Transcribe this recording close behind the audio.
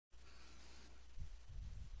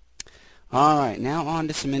Alright, now on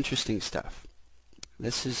to some interesting stuff.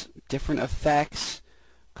 This is different effects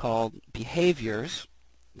called behaviors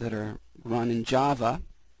that are run in Java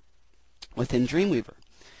within Dreamweaver.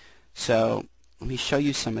 So let me show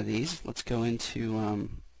you some of these. Let's go into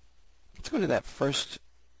that first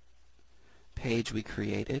page we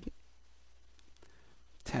created,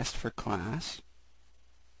 test for class.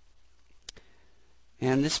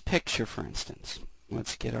 And this picture, for instance,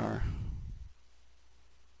 let's get our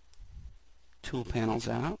tool panels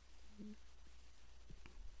out.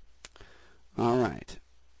 All right.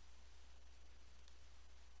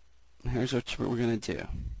 Here's what we're going to do.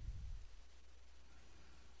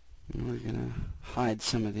 We're going to hide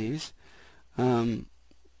some of these. We're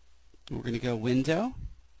going to go Window,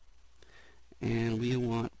 and we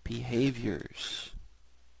want Behaviors.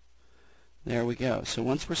 There we go. So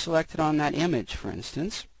once we're selected on that image, for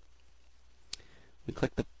instance, we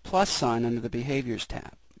click the plus sign under the Behaviors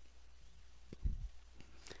tab.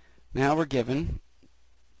 Now we're given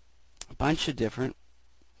a bunch of different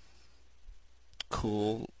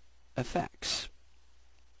cool effects.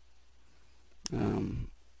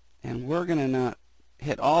 And we're going to not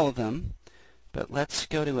hit all of them, but let's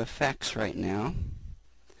go to Effects right now,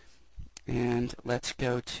 and let's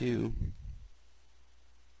go to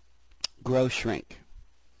Grow Shrink.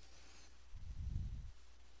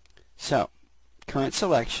 So, current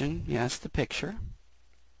selection, yes, the picture.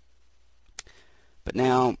 But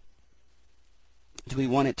now, do we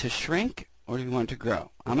want it to shrink or do we want it to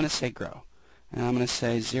grow? I'm going to say grow. And I'm going to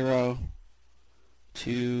say 0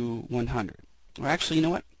 to 100. Or actually, you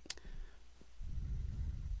know what?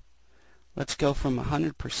 Let's go from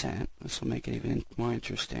 100%, this will make it even more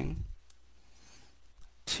interesting,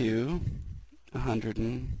 to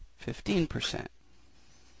 115%.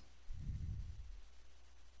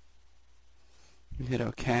 Hit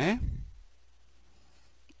OK.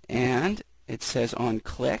 And it says on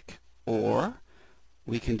click, or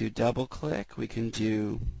we can do double click, we can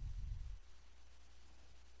do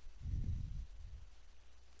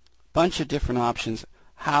a bunch of different options,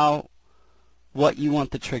 what you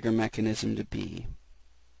want the trigger mechanism to be.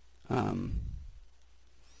 And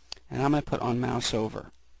I'm going to put on mouse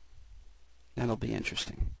over. That'll be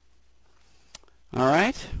interesting.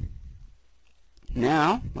 Alright,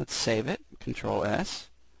 now let's save it, Control S,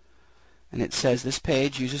 and it says this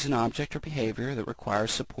page uses an object or behavior that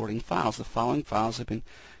requires supporting files. The following files have been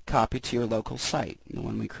copied to your local site, the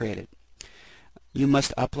one we created. You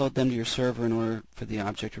must upload them to your server in order for the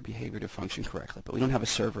object or behavior to function correctly. But we don't have a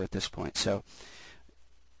server at this point, so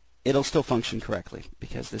it'll still function correctly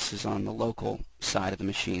because this is on the local side of the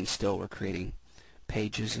machine. Still, we're creating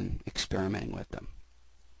pages and experimenting with them.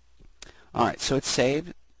 Alright, so it's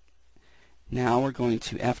saved. Now we're going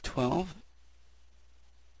to F12.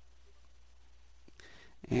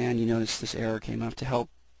 And you notice this error came up. To help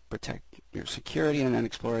protect your security, Internet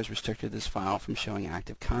Explorer has restricted this file from showing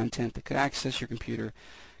active content that could access your computer.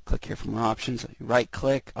 Click here for more options.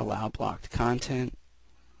 Right-click, allow blocked content.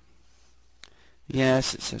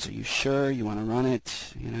 Yes, it says, are you sure you want to run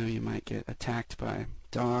it? You know, you might get attacked by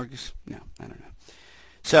dogs. No, I don't know.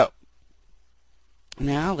 So,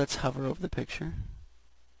 now let's hover over the picture.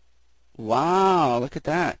 Wow, look at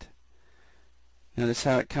that. Notice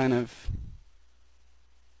how it kind of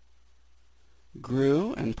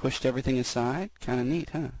grew and pushed everything aside. Kind of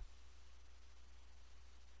neat, huh?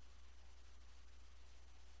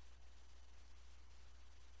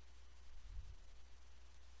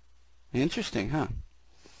 Interesting, huh?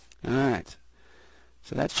 Alright.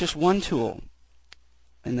 So that's just one tool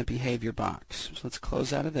in the behavior box. So let's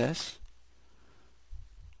close out of this.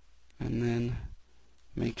 And then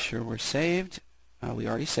make sure we're saved. We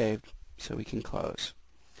already saved, so we can close.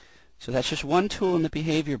 So that's just one tool in the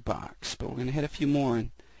behavior box, but we're going to hit a few more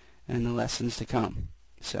in the lessons to come.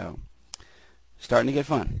 So, starting to get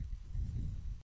fun.